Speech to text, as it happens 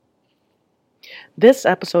This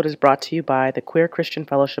episode is brought to you by the Queer Christian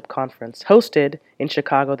Fellowship Conference, hosted in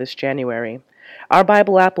Chicago this January. Our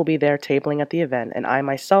Bible app will be there tabling at the event, and I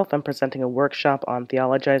myself am presenting a workshop on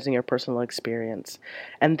theologizing your personal experience.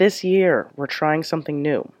 And this year, we're trying something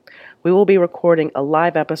new. We will be recording a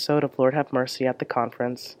live episode of Lord Have Mercy at the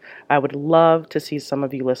conference. I would love to see some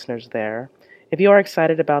of you listeners there. If you are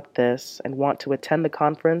excited about this and want to attend the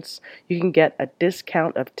conference, you can get a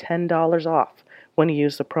discount of $10 off when you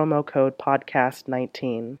use the promo code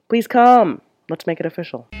podcast19. Please come. Let's make it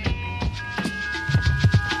official.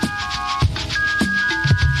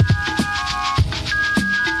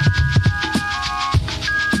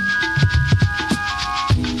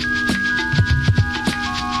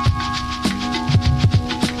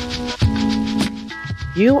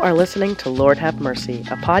 You are listening to Lord Have Mercy,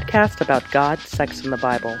 a podcast about God, sex, and the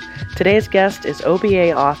Bible. Today's guest is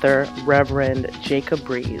OBA author Reverend Jacob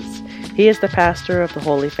Breeze. He is the pastor of the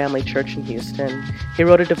Holy Family Church in Houston. He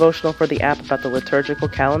wrote a devotional for the app about the liturgical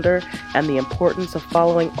calendar and the importance of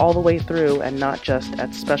following all the way through and not just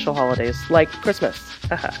at special holidays like Christmas.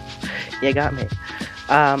 You got me.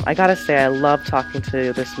 I gotta say, I love talking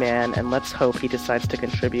to this man, and let's hope he decides to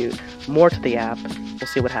contribute more to the app. We'll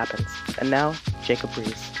see what happens. And now, Jacob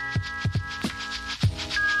Breeze.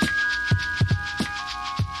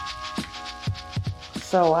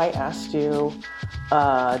 So I asked you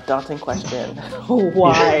a daunting question.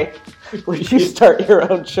 Why would you start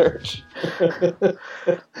your own church?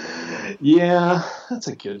 Yeah, that's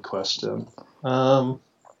a good question.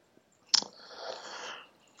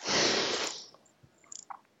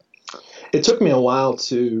 It took me a while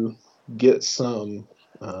to get some,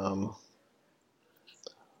 I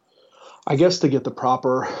guess to get the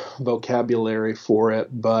proper vocabulary for it,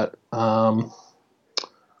 but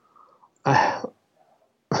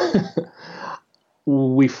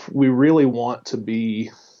we really want to be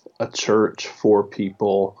a church for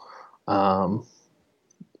people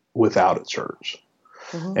without a church.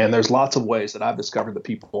 Mm-hmm. And there's lots of ways that I've discovered that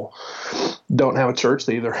people don't have a church.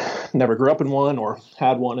 They either never grew up in one or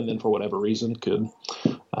had one, and then for whatever reason could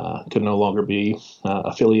no longer be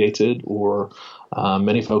affiliated. Or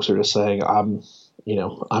many folks are just saying, I'm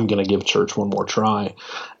going to give church one more try.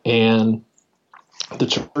 And the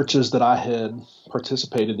churches that I had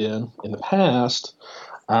participated in the past,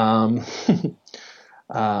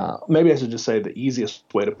 maybe I should just say the easiest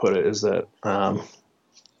way to put it is that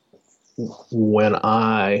when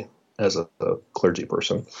I, as a clergy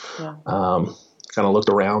person, kind of looked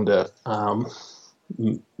around at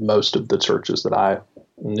most of the churches that I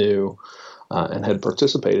knew and had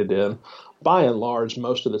participated in, by and large,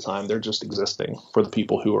 most of the time, they're just existing for the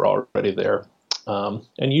people who are already there. And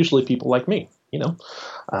usually people like me,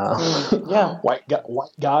 white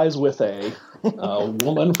guys with a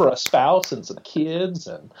woman for a spouse and some kids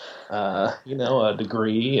and, a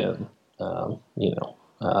degree and,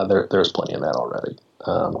 there's plenty of that already.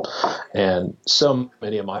 And so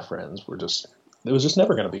many of my friends it was just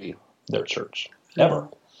never going to be their church, ever.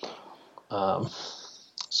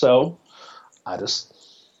 So I just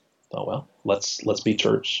thought, well, let's be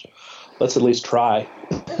church. Let's at least try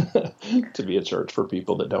to be a church for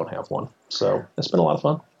people that don't have one. So it's been a lot of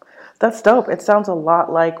fun. That's dope. It sounds a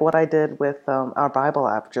lot like what I did with our Bible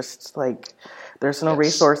app. Just like there's no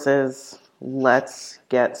resources. Let's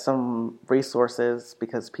get some resources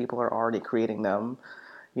because people are already creating them,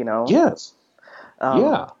 Yes.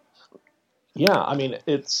 Yeah. I mean,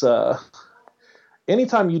 it's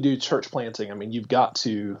anytime you do church planting, I mean, you've got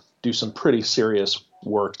to do some pretty serious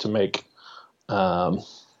work to make to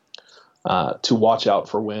watch out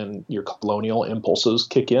for when your colonial impulses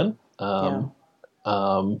kick in. But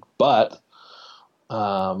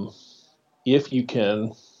if you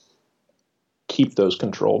can keep those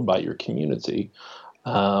controlled by your community,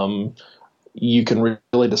 you can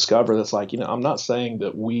really discover that's like, I'm not saying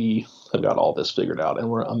that we have got all this figured out and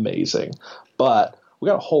we're amazing, but we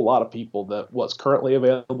got a whole lot of people that what's currently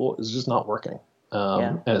available is just not working.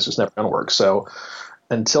 And it's just never going to work. So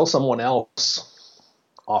until someone else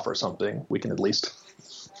offers something, we can at least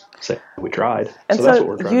say we tried. And so that's what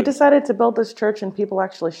we're trying you to decided to build this church and people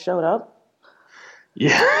actually showed up?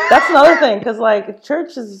 Yeah. That's another thing, because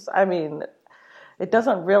church is, it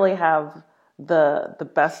doesn't really have the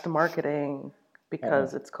best marketing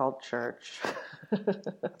because it's called church.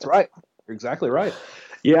 That's right. You're exactly right.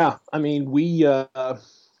 Yeah. I mean,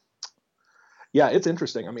 it's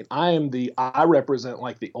interesting. I mean, I represent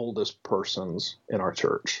like the oldest persons in our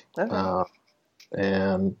church. Okay.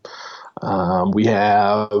 And we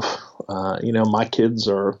have, my kids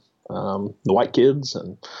are the white kids,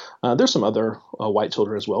 and there's some other white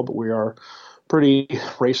children as well, but we are pretty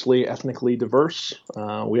racially, ethnically diverse.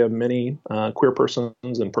 We have many queer persons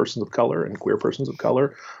and persons of color and queer persons of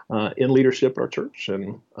color in leadership at our church.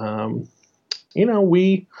 And,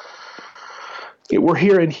 we're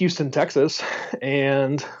here in Houston, Texas,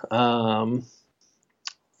 and, I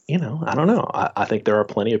don't know. I think there are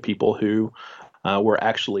plenty of people who were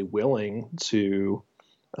actually willing to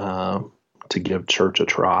give church a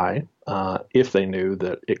try if they knew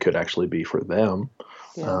that it could actually be for them.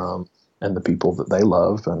 Yeah. And the people that they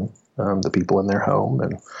love and the people in their home.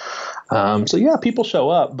 And people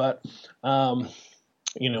show up, but,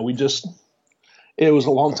 it was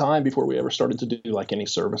a long time before we ever started to do like any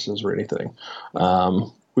services or anything.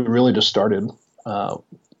 We really just started,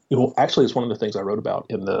 actually it's one of the things I wrote about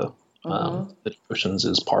in the devotions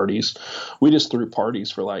is parties. We just threw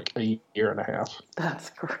parties for like a year and a half.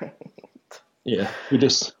 That's great. Yeah. We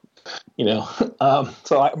just,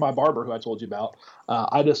 my barber who I told you about,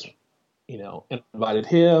 I just, invited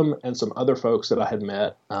him and some other folks that I had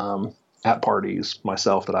met at parties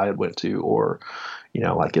myself that I had went to, or,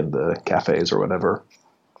 like in the cafes or whatever.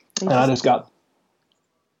 And I just got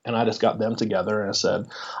them together and I said,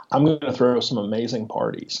 I'm going to throw some amazing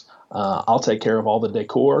parties. I'll take care of all the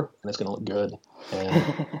decor and it's going to look good.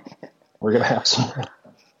 And we're going to have some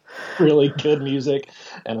really good music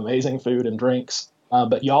and amazing food and drinks.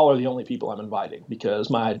 But y'all are the only people I'm inviting, because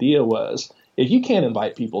my idea was, if you can't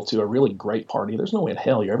invite people to a really great party, there's no way in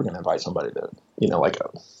hell you're ever going to invite somebody to, like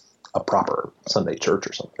a proper Sunday church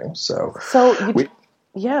or something.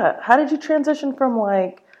 How did you transition from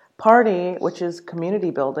like party, which is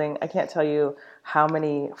community building? I can't tell you how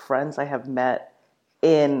many friends I have met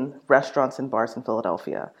in restaurants and bars in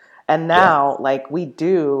Philadelphia. And now we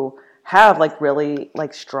do have like really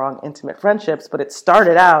like strong, intimate friendships, but it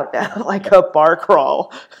started out like a bar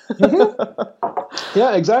crawl.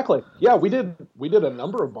 Yeah, exactly. Yeah, we did a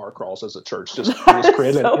number of bar crawls as a church. We just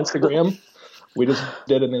created an Instagram. We just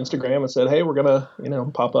did an Instagram and said, hey, we're going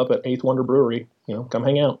to, pop up at Eighth Wonder Brewery, come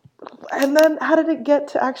hang out. And then how did it get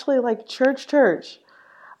to actually like church?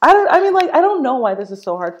 I don't know why this is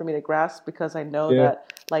so hard for me to grasp, because I know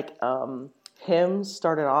that like, hymns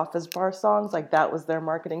started off as bar songs. Like that was their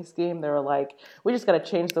marketing scheme. They were like, we just got to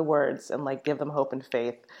change the words and like give them hope and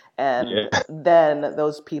faith. And then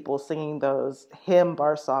those people singing those hymn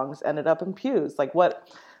bar songs ended up in pews. Like what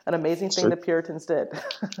an amazing thing the Puritans did.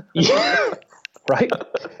 Yeah. Right?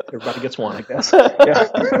 Everybody gets one, I guess. Yeah.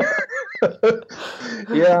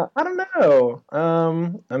 Yeah, I don't know.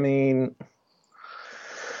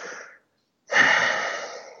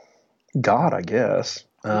 God, I guess.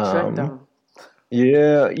 Tricked them.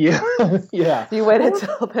 Yeah. You waited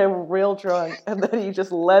till they were real drunk, and then you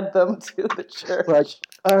just led them to the church. Like,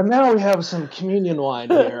 now we have some communion wine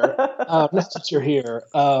here. Now that you're here,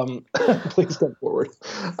 please come forward.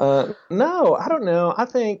 No, I don't know. I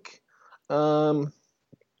think, I don't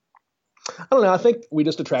know. I think we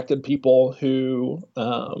just attracted people whose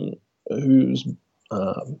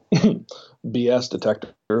BS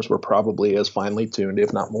detectors were probably as finely tuned,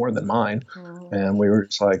 if not more, than mine. And we were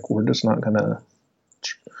just like, we're just not going to.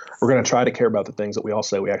 We're going to try to care about the things that we all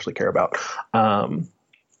say we actually care about. One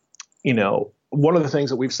of the things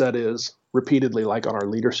that we've said is repeatedly, like on our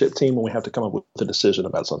leadership team, when we have to come up with a decision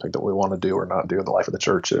about something that we want to do or not do in the life of the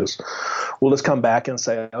church, is we'll just come back and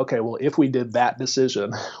say, okay, well, if we did that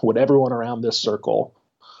decision, would everyone around this circle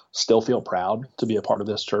still feel proud to be a part of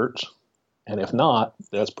this church? And if not,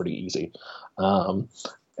 that's pretty easy. And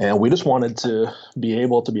we just wanted to be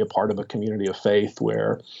able to be a part of a community of faith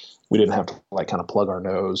where we didn't have to like kind of plug our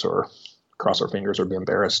nose or cross our fingers or be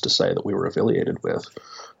embarrassed to say that we were affiliated with.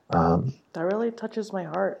 That really touches my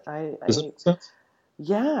heart. Does that make sense?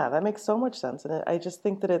 Yeah, that makes so much sense. And I just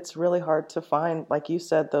think that it's really hard to find, like you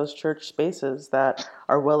said, those church spaces that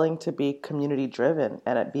are willing to be community driven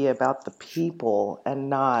and it be about the people and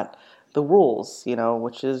not the rules,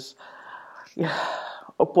 which is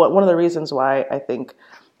one of the reasons why I think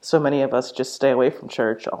so many of us just stay away from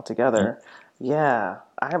church altogether. Yeah,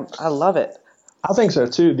 I love it. I think so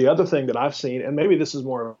too. The other thing that I've seen, and maybe this is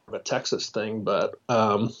more of a Texas thing, but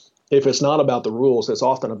if it's not about the rules, it's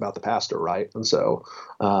often about the pastor, right? And so,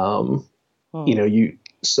 you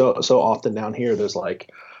so often down here, there's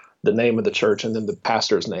like the name of the church and then the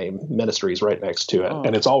pastor's name, ministries, right next to it,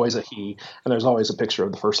 and it's always a he, and there's always a picture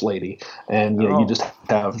of the first lady, and you just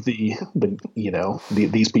have these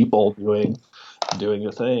people doing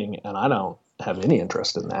the thing, and I don't have any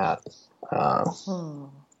interest in that.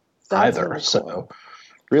 Either. Really cool. So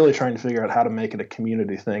really trying to figure out how to make it a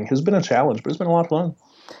community thing has been a challenge, but it's been a lot of fun.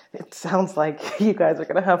 It sounds like you guys are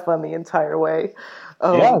going to have fun the entire way.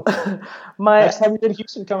 Yeah. Next time you're in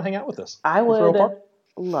Houston, come hang out with us. I would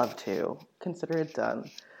love to. consider it done.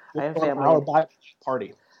 I have Or family. our Bible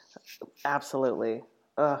party. Absolutely.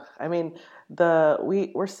 I mean,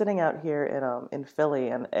 we're sitting out here in Philly,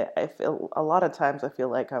 and I feel a lot of times I feel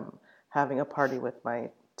like I'm having a party with my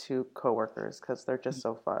two coworkers because they're just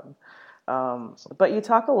so fun. But you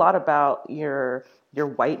talk a lot about your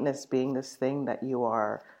whiteness being this thing that you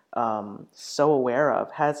are so aware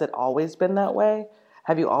of. Has it always been that way?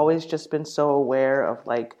 Have you always just been so aware of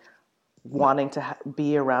like wanting to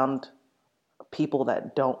be around people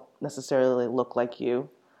that don't necessarily look like you?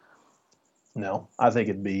 No, I think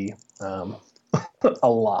it'd be a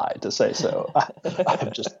lie to say so.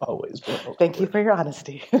 I've just always been. Thank you for your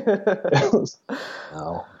honesty.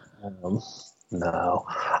 No, no.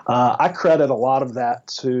 I credit a lot of that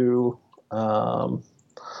to a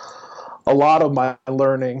lot of my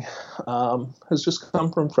learning has just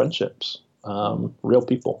come from friendships, real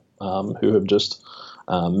people who have just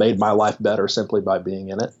made my life better simply by being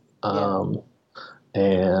in it.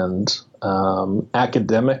 And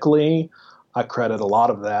academically, I credit a lot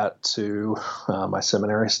of that to my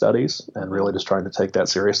seminary studies and really just trying to take that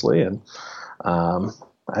seriously. And I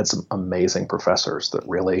had some amazing professors that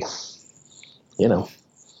really,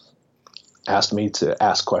 asked me to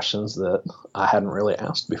ask questions that I hadn't really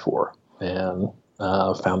asked before, and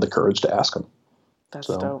found the courage to ask them. That's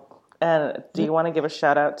dope. And do you want to give a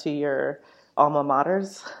shout out to your alma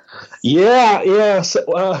maters? Yeah. So,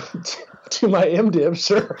 to my MDiv,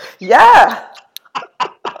 sure. Yeah.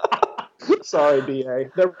 Sorry,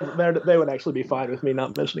 BA. They would actually be fine with me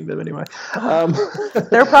not mentioning them anyway.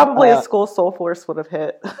 They're probably a school Soul Force would have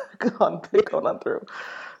hit going on through.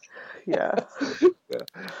 Yeah.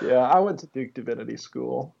 I went to Duke Divinity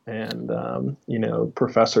School, and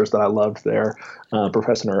professors that I loved there,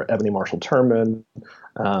 Professor Ebony Marshall Turman,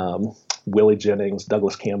 Willie Jennings,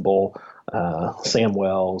 Douglas Campbell, Sam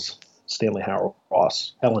Wells, Stanley Howard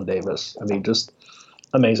Ross, Ellen Davis. I mean, just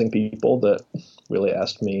amazing people that really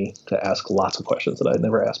asked me to ask lots of questions that I'd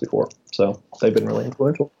never asked before. So they've been really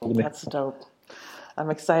influential to me. That's dope. I'm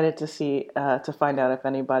excited to find out if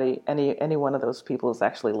any one of those people is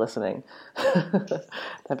actually listening.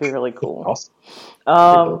 That'd be really cool.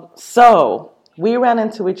 Awesome. So we ran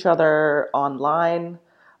into each other online.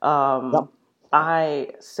 I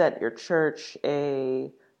sent your church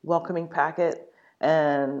a welcoming packet,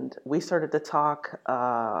 and we started to talk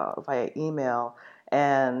via email.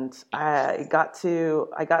 And I got to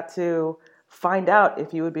find out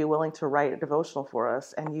if you would be willing to write a devotional for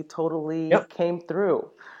us, and you totally came through.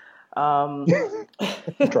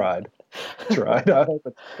 Tried. I hope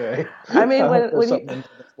it's okay. I mean,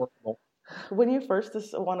 when you first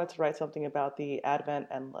wanted to write something about the Advent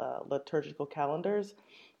and liturgical calendars,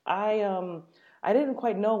 I didn't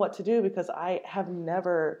quite know what to do because I have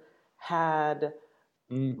never had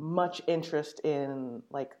much interest in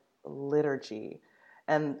like liturgy.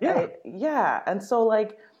 And and so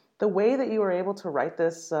like the way that you were able to write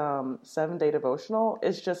this 7-day devotional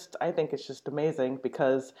is I think it's just amazing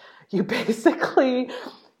because you basically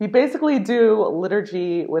do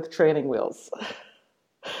liturgy with training wheels.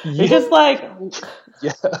 You're just like,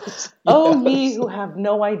 ye who have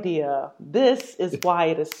no idea, this is why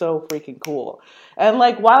it is so freaking cool. And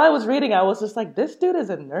like while I was reading, I was just like, this dude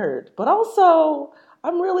is a nerd, but also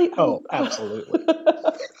absolutely.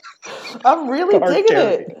 I'm really digging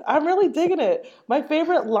it. I'm really digging it. My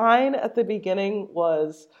favorite line at the beginning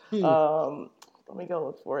was, let me go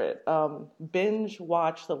look for it. Binge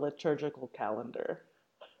watch the liturgical calendar.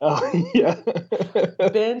 Oh, yeah.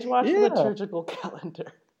 Binge watch the liturgical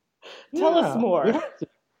calendar. Tell us more.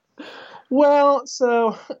 Well,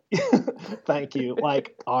 so thank you.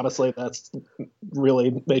 Like, honestly, that's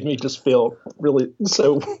really made me just feel really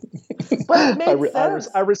so. But it makes sense.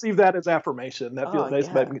 I received that as affirmation. That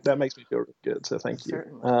makes me feel really good. So thank you.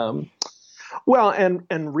 Certainly. Well,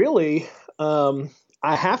 and really, I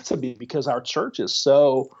have to be because our church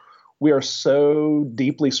we are so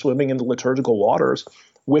deeply swimming in the liturgical waters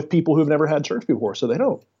with people who've never had church before.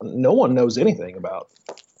 So no one knows anything about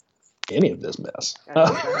any of this mess.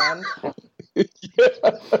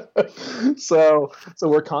 So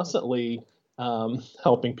we're constantly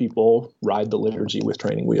helping people ride the liturgy with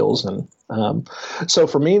training wheels. And so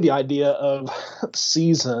for me, the idea of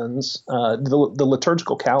seasons, the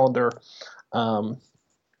liturgical calendar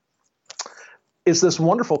is this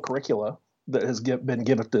wonderful curricula that has been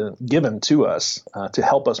given to us to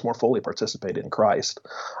help us more fully participate in Christ.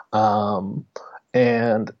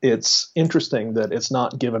 And it's interesting that it's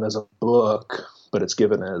not given as a book, but it's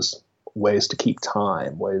given as ways to keep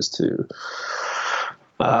time, ways to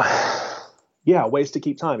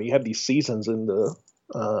keep time. You have these seasons in the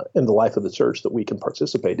in the life of the church that we can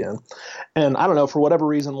participate in. And I don't know, for whatever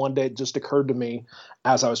reason, one day it just occurred to me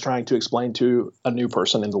as I was trying to explain to a new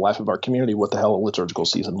person in the life of our community what the hell a liturgical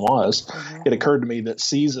season was. It occurred to me that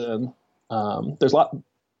season, there's a lot.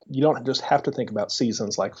 You don't just have to think about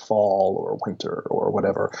seasons like fall or winter or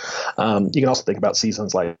whatever. You can also think about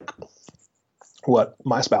seasons like what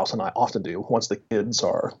my spouse and I often do once the kids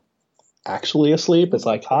are actually asleep. It's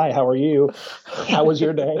like, hi, how are you? How was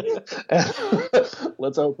your day?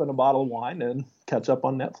 Let's open a bottle of wine and catch up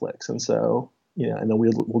on Netflix. And so, and then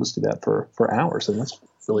we'll just do that for hours, and that's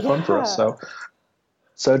really fun for us.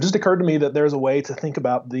 So it just occurred to me that there's a way to think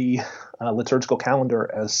about the liturgical calendar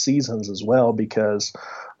as seasons as well, because,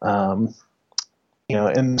 in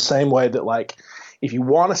the same way that, like, if you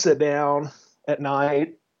want to sit down at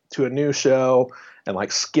night to a new show and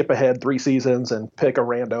like skip ahead 3 seasons and pick a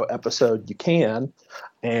rando episode, you can,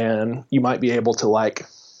 and you might be able to, like,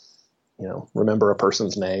 remember a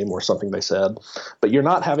person's name or something they said, but you're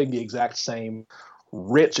not having the exact same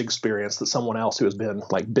rich experience that someone else who has been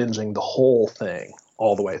like binging the whole thing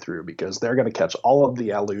all the way through, because they're going to catch all of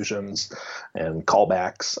the allusions and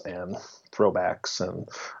callbacks and throwbacks,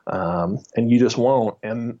 and you just won't.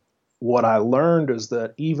 And what I learned is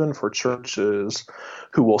that even for churches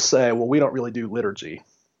who will say, well, we don't really do liturgy,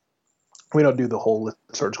 we don't do the whole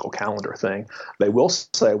liturgical calendar thing, they will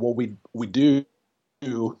say, well, we do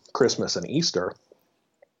Christmas and Easter.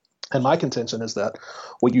 And my contention is that,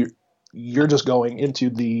 well, you're just going into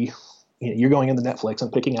you're going into Netflix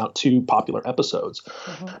and picking out 2 popular episodes,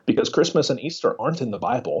 because Christmas and Easter aren't in the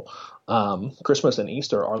Bible. Christmas and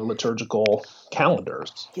Easter are liturgical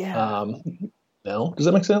calendars. Yeah. No, does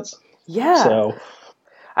that make sense? Yeah. So,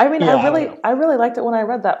 I mean, I really liked it when I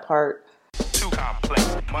read that part. Too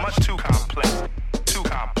complex, much too complex, too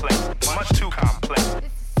complex, much too complex,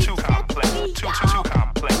 too complex, too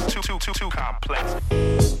complex, too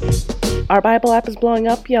complex. Our Bible app is blowing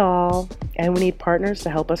up, y'all, and we need partners to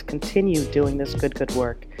help us continue doing this good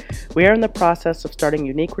work. We are in the process of starting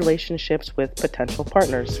unique relationships with potential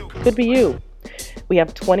partners. Could be you. We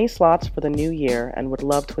have 20 slots for the new year and would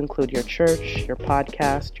love to include your church, your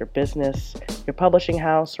podcast, your business, your publishing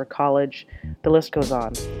house, or college. The list goes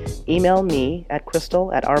on. Email me at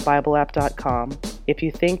crystal@ourbibleapp.com if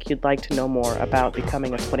you think you'd like to know more about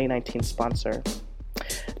becoming a 2019 sponsor.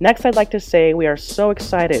 Next, I'd like to say we are so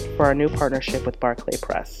excited for our new partnership with Barclay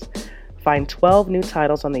Press. Find 12 new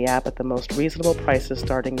titles on the app at the most reasonable prices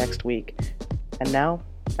starting next week. And now,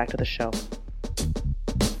 back to the show.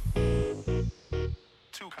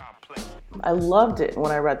 I loved it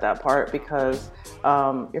when I read that part, because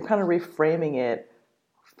you're kind of reframing it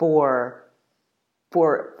for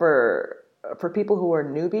people who are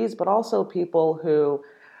newbies, but also people who,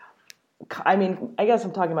 I mean, I guess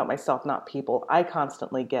I'm talking about myself, not people. I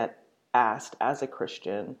constantly get asked as a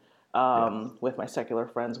Christian, with my secular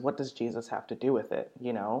friends, what does Jesus have to do with it,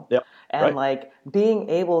 Yep. And right. Like being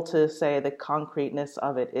able to say the concreteness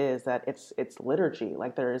of it is that it's liturgy.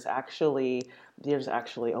 Like there's actually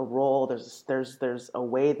a role, there's a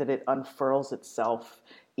way that it unfurls itself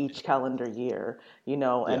each calendar year,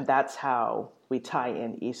 and that's how we tie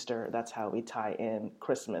in Easter, that's how we tie in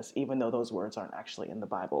Christmas, even though those words aren't actually in the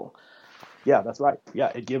Bible. Yeah, that's right.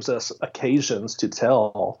 Yeah, it gives us occasions to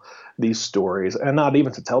tell these stories, and not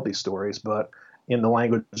even to tell these stories, but in the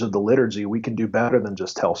language of the liturgy, we can do better than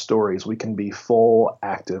just tell stories. We can be full,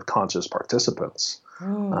 active, conscious participants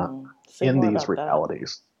in these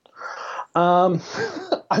realities. I'm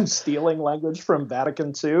stealing language from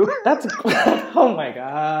Vatican II. That's oh my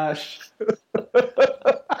gosh.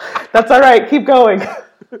 That's all right. Keep going.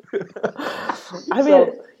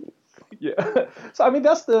 Yeah. So, I mean,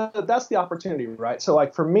 that's the opportunity, right? So,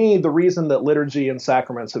 like, for me, the reason that liturgy and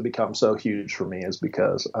sacraments have become so huge for me is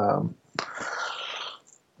because, okay,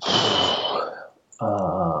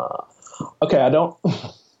 I don't...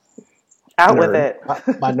 Out with it.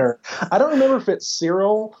 My nerd. I don't remember if it's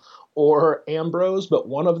Cyril or Ambrose, but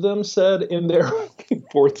one of them said in their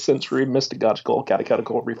 4th century mystagogical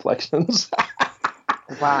catechetical reflections.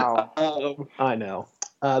 Wow. I know.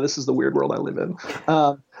 This is the weird world I live in.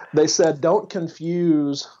 They said, don't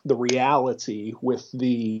confuse the reality with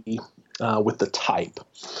the type.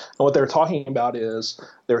 And what they're talking about is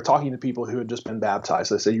they're talking to people who had just been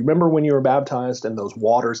baptized. They said, you remember when you were baptized and those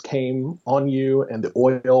waters came on you and the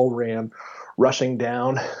oil ran rushing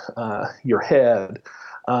down your head?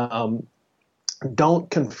 Don't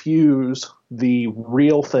confuse the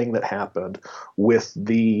real thing that happened with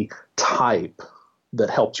the type that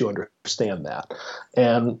helped you understand that.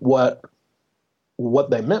 And what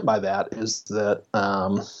they meant by that is that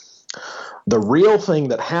the real thing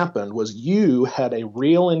that happened was you had a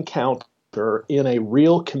real encounter in a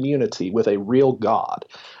real community with a real God.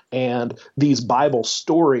 And these Bible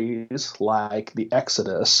stories like the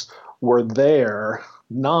Exodus were there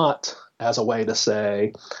not as a way to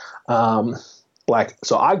say,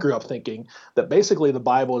 so I grew up thinking that basically the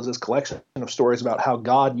Bible is this collection of stories about how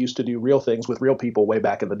God used to do real things with real people way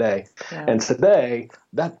back in the day. Yeah. And today,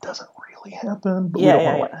 that doesn't really happen. But we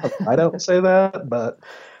don't want to I don't say that, but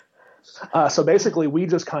so basically we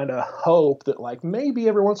just kind of hope that like maybe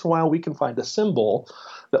every once in a while we can find a symbol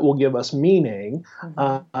that will give us meaning,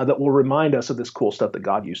 that will remind us of this cool stuff that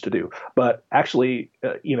God used to do. But actually,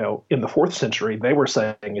 in the 4th century, they were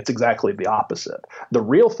saying it's exactly the opposite. The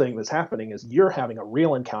real thing that's happening is you're having a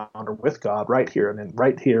real encounter with God right here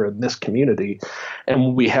in this community.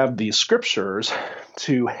 And we have these scriptures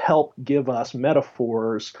to help give us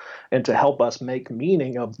metaphors and to help us make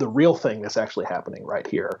meaning of the real thing that's actually happening right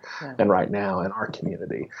here and right now in our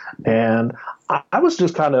community. And I was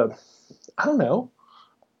just kind of, I don't know,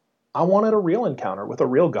 I wanted a real encounter with a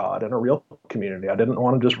real God and a real community. I didn't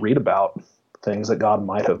want to just read about things that God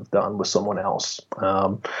might have done with someone else.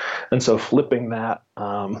 And so flipping that,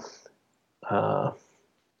 the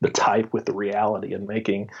type with the reality and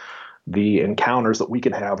making the encounters that we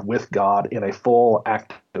can have with God in a full,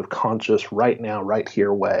 active, conscious, right now, right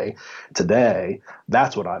here way today,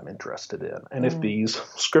 that's what I'm interested in. And if these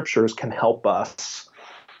scriptures can help us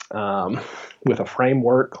with a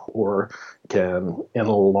framework or can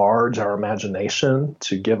enlarge our imagination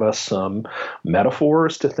to give us some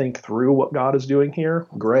metaphors to think through what God is doing here,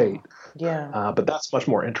 great. Yeah. But that's much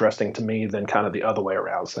more interesting to me than kind of the other way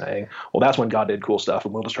around saying, well, that's when God did cool stuff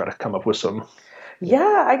and we'll just try to come up with some.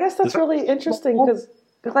 Yeah, I guess that's really interesting because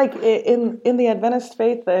like in the Adventist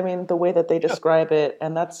faith, I mean, the way that they describe it,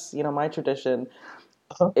 and that's, my tradition,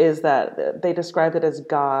 is that they describe it as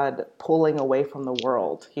God pulling away from the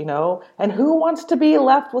world, and who wants to be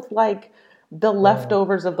left with like the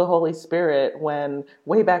leftovers of the Holy Spirit when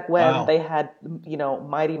way back when they had,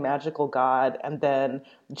 mighty magical God and then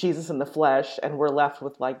Jesus in the flesh, and we're left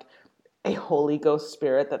with like a Holy Ghost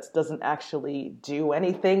spirit that doesn't actually do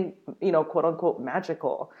anything, quote unquote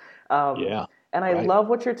magical. And I love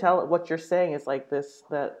what you're saying is like this,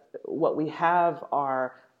 that what we have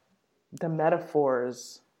are the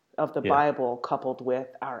metaphors of the Bible coupled with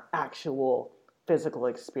our actual physical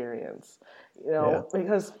experience,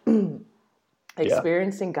 because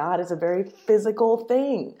experiencing God is a very physical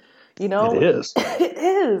thing, It is. It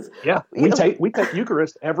is. Yeah. We take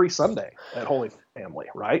Eucharist every Sunday at Holy Family,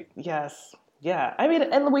 right? Yes. Yeah. I mean,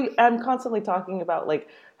 and I'm constantly talking about like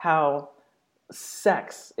how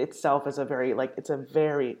sex itself is a very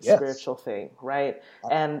spiritual thing, right?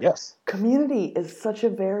 And community is such a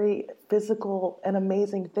very physical and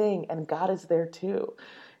amazing thing, and God is there too.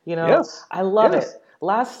 I love it.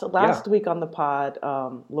 Last week on the pod,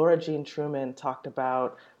 Laura Jean Truman talked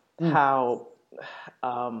about how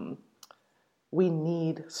we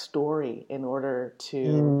need story in order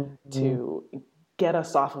to get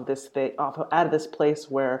us off of this thing, out of this place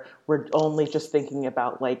where we're only just thinking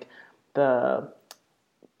about like the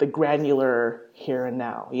granular here and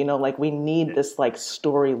now, like we need this like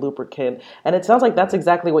story lubricant. And it sounds like that's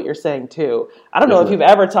exactly what you're saying too. I don't know if you've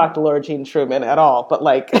ever talked to Laura Jean Truman at all, but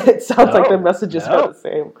like, it sounds like the messages are the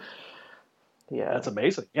same. Yeah. That's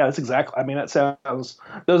amazing. Yeah, that's exactly, I mean,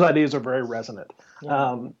 those ideas are very resonant.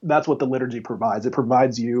 Yeah. That's what the liturgy provides. It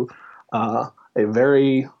provides you a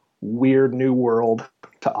very weird new world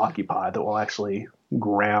to occupy that will actually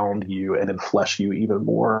ground you and enflesh you even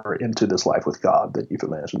more into this life with God that you've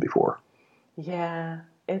imagined before. Yeah,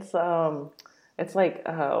 it's like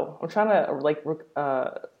I'm trying to like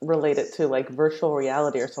relate it to like virtual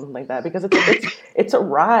reality or something like that, because it's a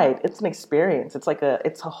ride, it's an experience, it's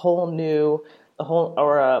a whole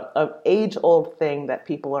age old thing that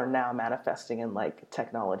people are now manifesting in like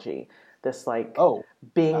technology. This like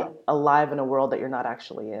being alive in a world that you're not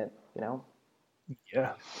actually in,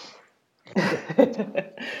 Yeah.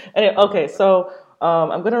 Anyway, okay, so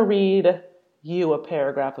I'm going to read you a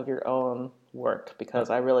paragraph of your own work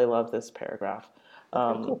because I really love this paragraph.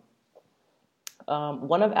 Cool.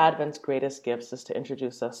 One of Advent's greatest gifts is to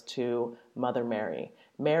introduce us to Mother Mary.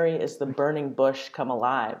 Mary is the burning bush come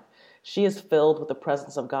alive. She is filled with the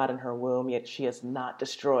presence of God in her womb, yet she is not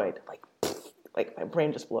destroyed. Like my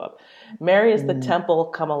brain just blew up. Mary is the temple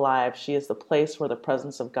come alive. She is the place where the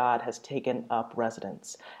presence of God has taken up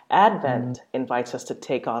residence. Advent invites us to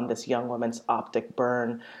take on this young woman's optic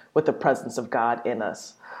burn with the presence of God in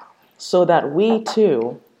us, so that we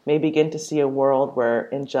too may begin to see a world where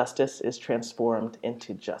injustice is transformed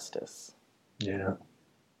into justice. Yeah.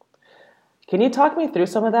 Can you talk me through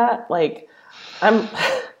some of that? Like,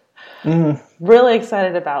 Really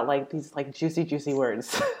excited about like these like juicy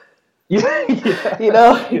words. Yeah. You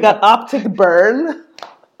got optic burn.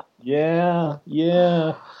 Yeah.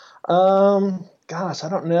 Gosh, I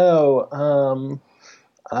don't know.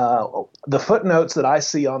 The footnotes that I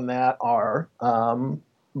see on that are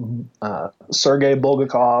Sergei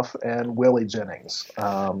Bulgakov and Willie Jennings.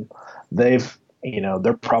 They're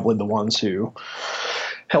probably the ones who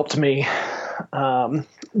helped me.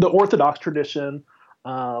 The Orthodox tradition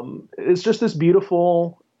is just this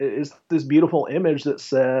beautiful image that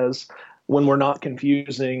says, when we're not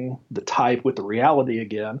confusing the type with the reality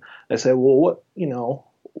again, they say, well,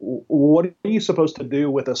 what are you supposed to do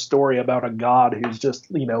with a story about a God who's just,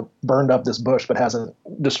 burned up this bush but hasn't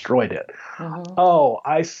destroyed it? Mm-hmm. Oh,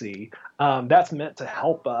 I see. That's meant to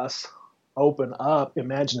help us open up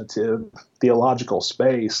imaginative theological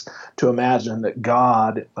space to imagine that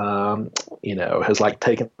God, has like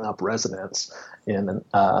taken up residence in,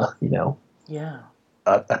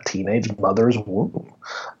 a teenage mother's womb.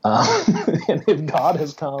 And if God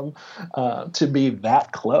has come to be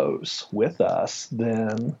that close with us,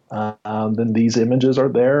 then these images are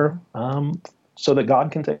there so that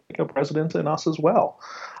God can take up residence in us as well.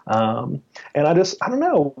 And I don't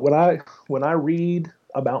know, when I read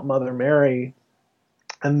about Mother Mary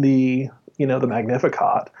and the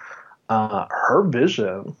Magnificat, her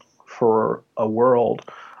vision for a world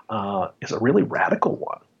is a really radical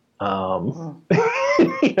one.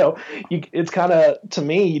 It's kind of, to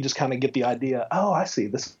me, you just kind of get the idea, oh, I see,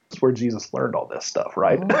 this is where Jesus learned all this stuff,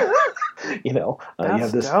 right? You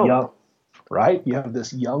have this dope. You have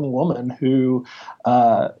this young woman who,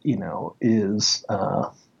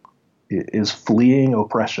 is fleeing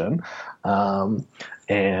oppression,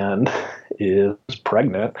 and is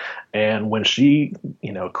pregnant. And when she,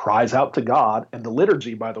 cries out to God, and the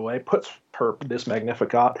liturgy, by the way, puts this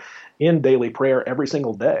Magnificat in daily prayer every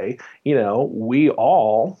single day, we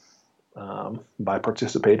all, by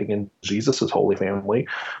participating in Jesus's Holy Family,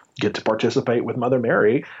 get to participate with Mother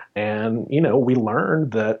Mary. And, we learn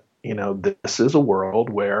that, this is a world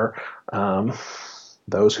where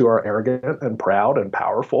those who are arrogant and proud and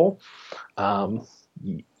powerful, I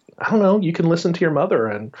don't know, you can listen to your mother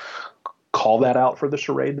and call that out for the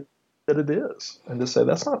charade that it is, and to say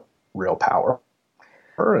that's not real power.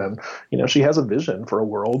 And, she has a vision for a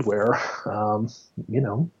world where, the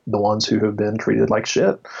ones who have been treated like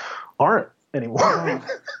shit aren't anymore. I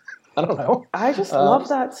don't know. I just love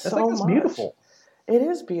that so much. It's beautiful. It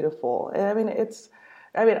is beautiful. I mean,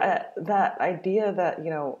 that idea that,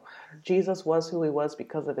 Jesus was who he was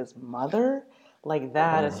because of his mother, like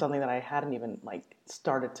that is something that I hadn't even like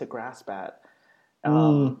started to grasp at.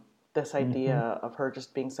 This idea of her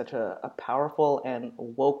just being such a powerful and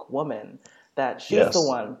woke woman, that she's the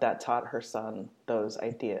one that taught her son those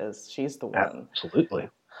ideas. She's the one. Absolutely.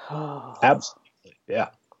 Absolutely. Yeah.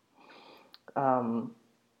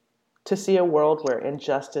 To see a world where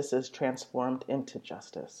injustice is transformed into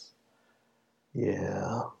justice.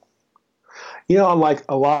 Yeah.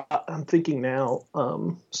 I'm thinking now,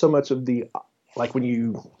 so much of the,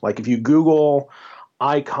 if you Google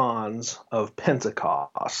icons of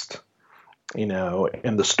Pentecost,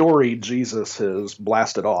 and the story, Jesus has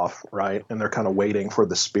blasted off, right? And they're kind of waiting for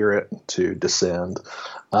the Spirit to descend.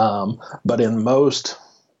 But in most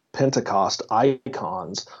Pentecost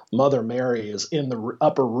icons, Mother Mary is in the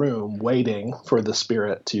upper room waiting for the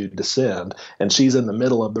Spirit to descend, and she's in the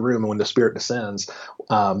middle of the room. And when the Spirit descends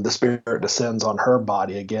on her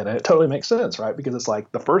body again. And it totally makes sense, right? Because it's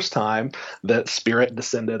like the first time that Spirit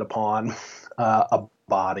descended upon a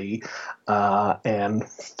body and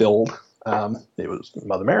filled. It was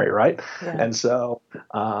Mother Mary, right? Yeah. And so,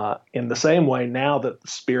 in the same way, now that the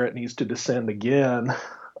Spirit needs to descend again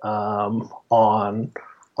on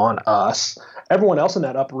us, everyone else in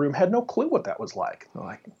that upper room had no clue what that was like. They're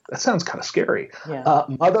like, that sounds kind of scary. Yeah.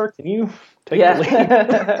 Mother, can you take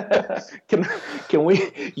the lead? Can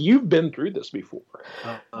we? You've been through this before,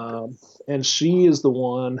 and she is the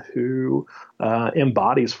one who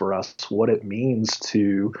embodies for us what it means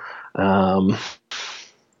to.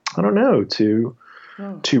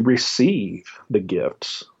 To receive the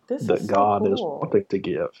gifts that God is wanting to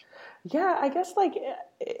give. Yeah, I guess like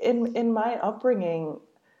in my upbringing,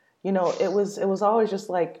 it was always just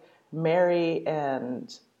like Mary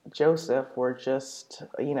and Joseph were just,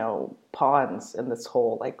 pawns in this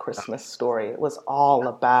whole like Christmas story. It was all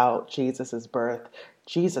about Jesus's birth.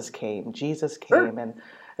 Jesus came, and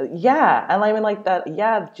and I mean like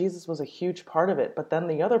that. Jesus was a huge part of it, but then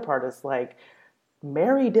the other part is like,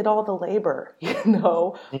 Mary did all the labor, and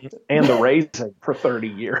the raising for 30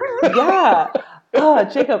 years. Yeah.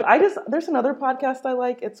 Jacob, there's another podcast I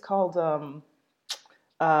like. It's called,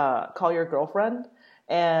 Call Your Girlfriend,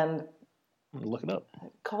 and Look it up.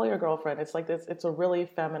 Call Your Girlfriend. It's like this. It's a really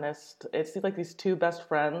feminist. It's like these two best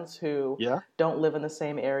friends who don't live in the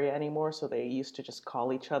same area anymore, so they used to just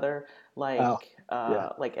call each other like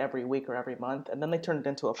every week or every month, and then they turned it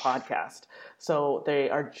into a podcast. So they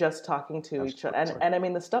are just talking to each other, and I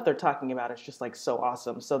mean the stuff they're talking about is just like so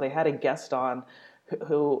awesome. So they had a guest on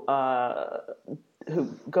who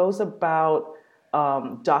goes about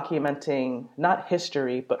documenting not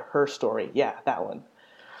history but her story. Yeah, that one.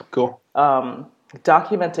 Cool.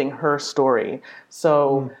 Documenting her story.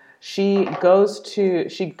 So she goes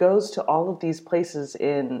to all of these places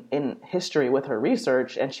in history with her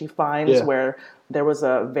research, and she finds where there was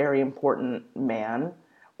a very important man,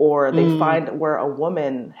 or they find where a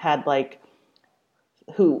woman had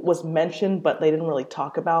who was mentioned, but they didn't really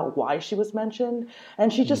talk about why she was mentioned.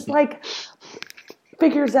 And she just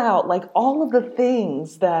figures out all of the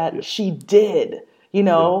things that she did,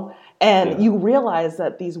 and you realize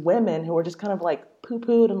that these women who were just kind of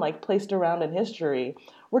poo-pooed and placed around in history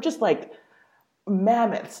were just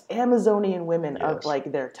mammoths, Amazonian women of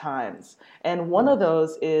their times. And one of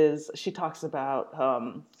those is, she talks about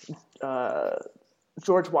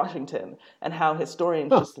George Washington and how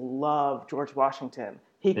historians just love George Washington.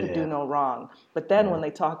 He could do no wrong. But then when they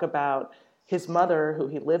talk about his mother, who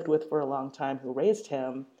he lived with for a long time, who raised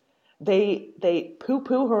him, they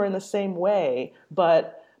poo-poo her in the same way,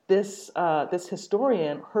 but this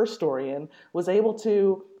historian, her historian, was able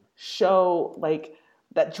to show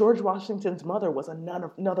that George Washington's mother was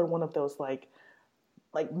another one of those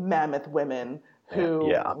mammoth women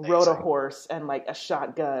who rode a horse and a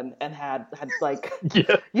shotgun and had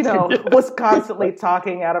was constantly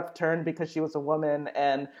talking out of turn because she was a woman,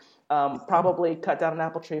 and probably cut down an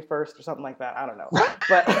apple tree first or something like that. I don't know,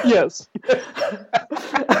 but yes,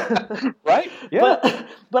 right, yeah.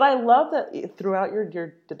 But I love that throughout your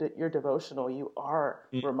devotional, you are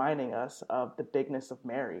reminding us of the bigness of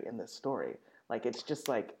Mary in this story. It's just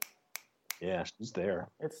she's there.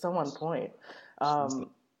 It's so on point. And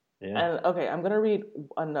okay, I'm gonna read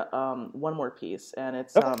one more piece, and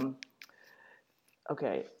it's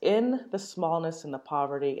okay. In the smallness and the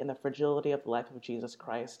poverty and the fragility of the life of Jesus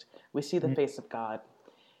Christ, we see the face of God.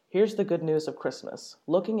 Here's the good news of Christmas.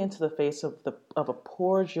 Looking into the face of a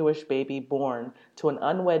poor Jewish baby born to an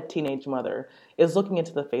unwed teenage mother is looking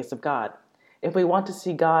into the face of God. If we want to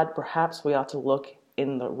see God, perhaps we ought to look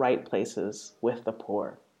in the right places with the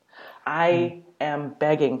poor. I am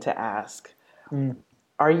begging to ask,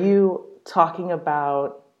 are you talking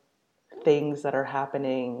about things that are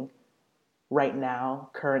happening right now,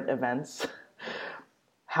 current events?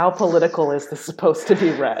 How political is this supposed to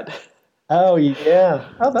be read? Oh, yeah.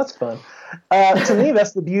 Oh, that's fun. To me,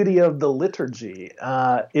 that's the beauty of the liturgy.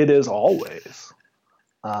 It is always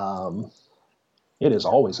a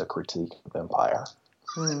critique of empire.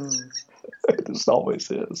 It just always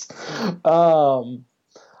is. I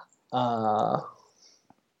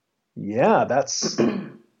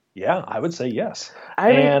would say yes.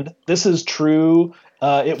 And this is true.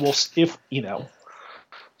 It will,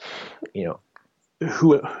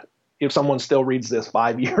 if someone still reads this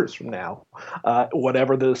 5 years from now,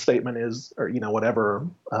 whatever the statement is, or whatever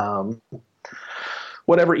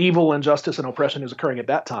evil, injustice, and oppression is occurring at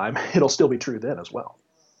that time, it'll still be true then as well.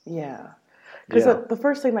 Yeah, because the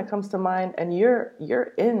first thing that comes to mind, and you're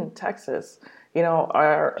in Texas,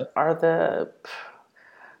 are the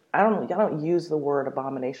I don't use the word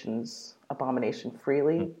abomination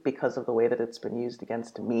freely because of the way that it's been used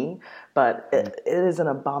against me, but it is an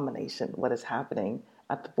abomination what is happening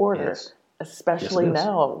at the border, especially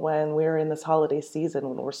now when we're in this holiday season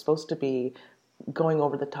when we're supposed to be going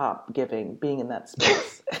over the top, being in that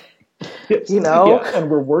space. And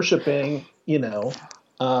we're worshiping, an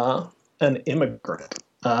immigrant.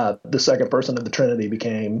 The second person of the Trinity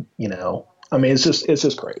became, it's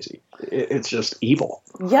just crazy. It's just evil.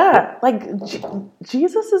 Yeah,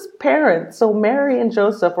 Jesus's parents, so Mary and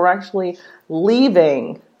Joseph, were actually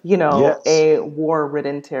leaving, a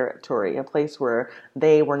war-ridden territory, a place where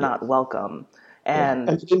they were not welcome, and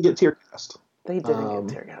they didn't get tear gassed. They didn't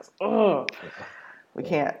get tear gassed. Oh, we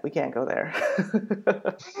can't go there.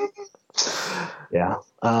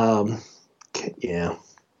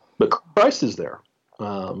 But Christ is there,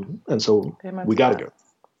 and so we got to go.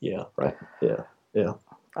 Yeah, right. Yeah.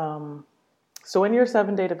 So in your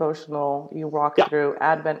 7-day devotional, you walk through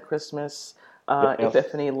Advent, Christmas,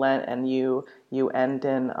 Epiphany, Lent, and you end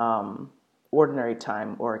in ordinary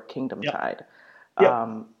time or kingdom tide.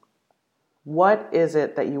 What is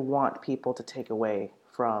it that you want people to take away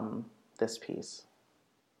from this piece?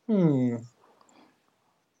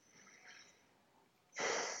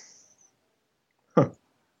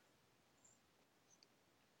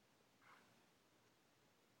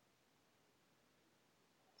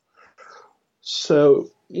 So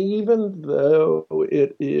even though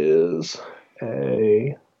it is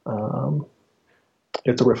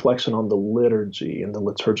it's a reflection on the liturgy and the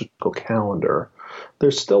liturgical calendar,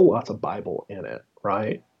 there's still lots of Bible in it,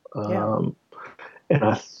 right? Yeah. And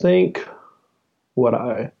I think what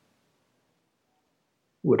I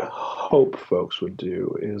would hope folks would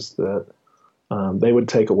do is that they would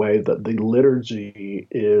take away that the liturgy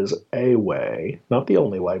is a way, not the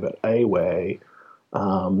only way, but a way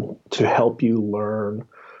to help you learn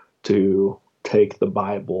to take the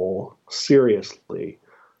Bible seriously,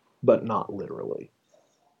 but not literally.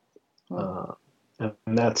 And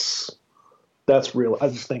that's real. I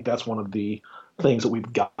just think that's one of the things that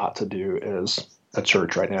we've got to do as a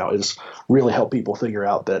church right now is really help people figure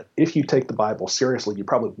out that if you take the Bible seriously, you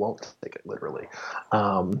probably won't take it literally.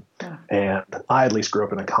 And I at least grew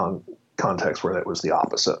up in a context where that was the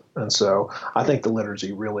opposite. And so I think the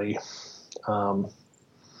liturgy really,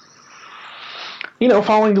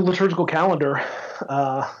 following the liturgical calendar,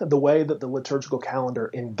 the way that the liturgical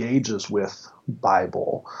calendar engages with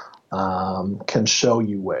Bible can show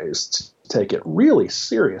you ways to take it really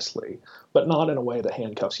seriously, but not in a way that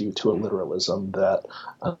handcuffs you to a literalism that,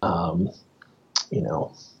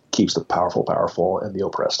 keeps the powerful powerful and the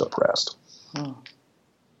oppressed oppressed. Does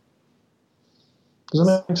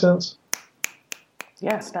that make sense?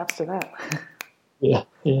 Yeah, snaps to that. Yeah.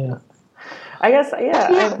 I guess,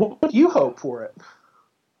 yeah. What do you hope for it?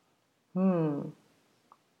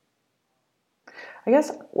 I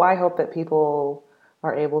guess I hope that people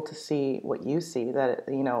are able to see what you see, that,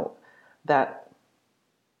 that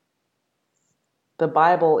the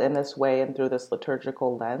Bible in this way and through this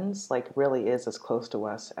liturgical lens, like, really is as close to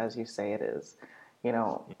us as you say it is.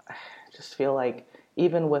 I just feel like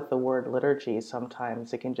even with the word liturgy,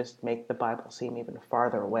 sometimes it can just make the Bible seem even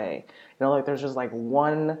farther away. Like there's just like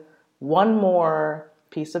one more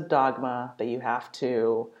piece of dogma that you have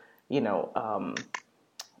to,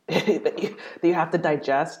 that you have to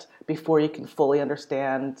digest before you can fully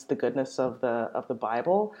understand the goodness of the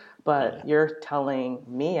Bible. But you're telling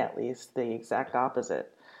me, at least, the exact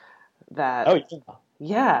opposite. That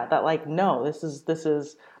that like, no, this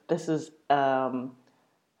is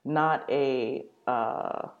not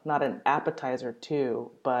an appetizer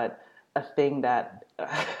to, but a thing that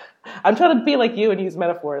I'm trying to be like you and use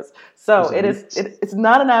metaphors. So it's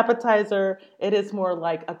not an appetizer. It is more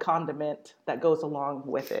like a condiment that goes along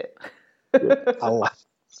with it. I like.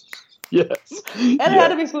 Yes. And it had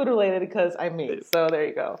to be food related because I'm me. So there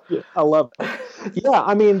you go. Yeah, I love it. Yeah,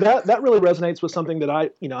 I mean, that really resonates with something that I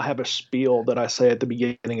have a spiel that I say at the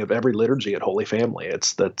beginning of every liturgy at Holy Family.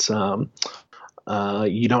 It's that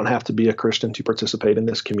you don't have to be a Christian to participate in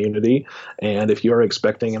this community. And if you're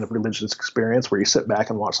expecting a religious experience where you sit back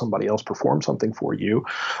and watch somebody else perform something for you,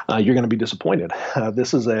 you're going to be disappointed.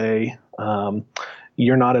 This is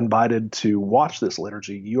you're not invited to watch this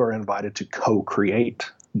liturgy. You are invited to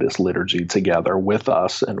co-create this liturgy together with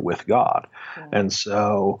us and with God. Yeah. And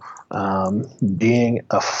so being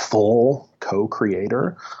a full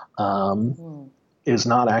co-creator is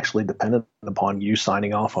not actually dependent upon you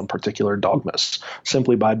signing off on particular dogmas.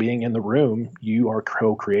 Simply by being in the room, you are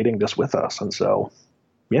co-creating this with us. And so,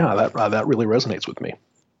 that really resonates with me.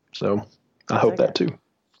 So I hope that too.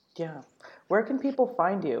 Yeah. Where can people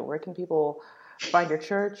find you? Where can people find your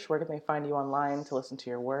church? Where can they find you online to listen to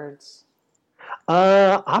your words?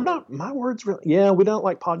 My words really, we don't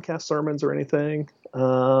like podcast sermons or anything.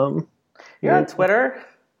 You're on Twitter?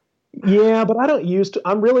 Yeah, but I don't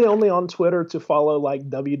I'm really only on Twitter to follow like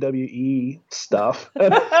WWE stuff.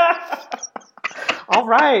 All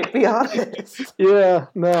right, be honest. Yeah,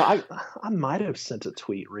 no, I might have sent a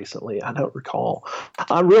tweet recently. I don't recall.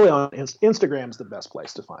 I'm really on Instagram's the best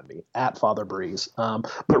place to find me, at Father Breeze.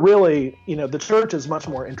 But really, the church is much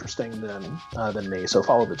more interesting than me. So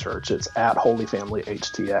follow the church. It's at Holy Family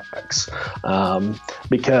HTX,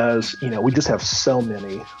 because we just have so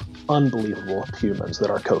many unbelievable humans that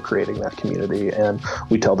are co-creating that community, and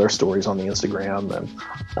we tell their stories on the Instagram,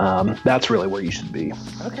 and that's really where you should be.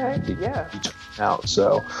 Okay, yeah. Out.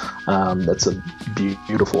 So that's a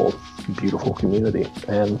beautiful, beautiful community.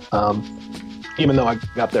 And even though I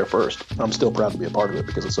got there first, I'm still proud to be a part of it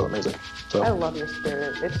because it's so amazing. So I love your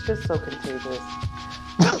spirit. It's just so contagious.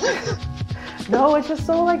 No, it's just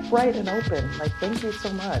so like bright and open. Like, thank you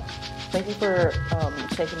so much. Thank you for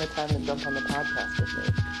taking the time to jump on the podcast with me.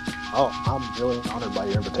 Oh, I'm really honored by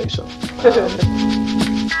your invitation.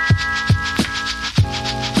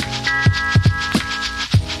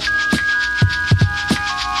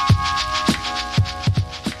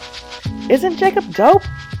 Isn't Jacob dope?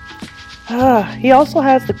 He also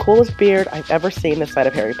has the coolest beard I've ever seen this side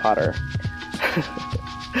of Harry Potter.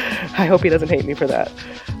 I hope he doesn't hate me for that.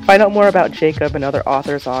 Find out more about Jacob and other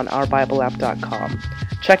authors on ourbibleapp.com.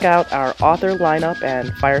 Check out our author lineup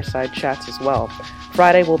and fireside chats as well.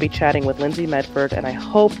 Friday, we'll be chatting with Lindsay Medford, and I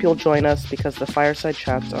hope you'll join us because the fireside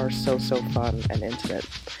chats are so fun and intimate.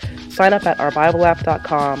 Sign up at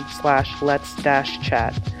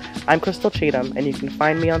ourbibleapp.com/lets-chat. I'm Crystal Cheatham, and you can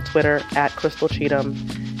find me on Twitter at Crystal Cheatham,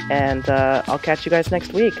 and I'll catch you guys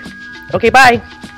next week. Okay, bye!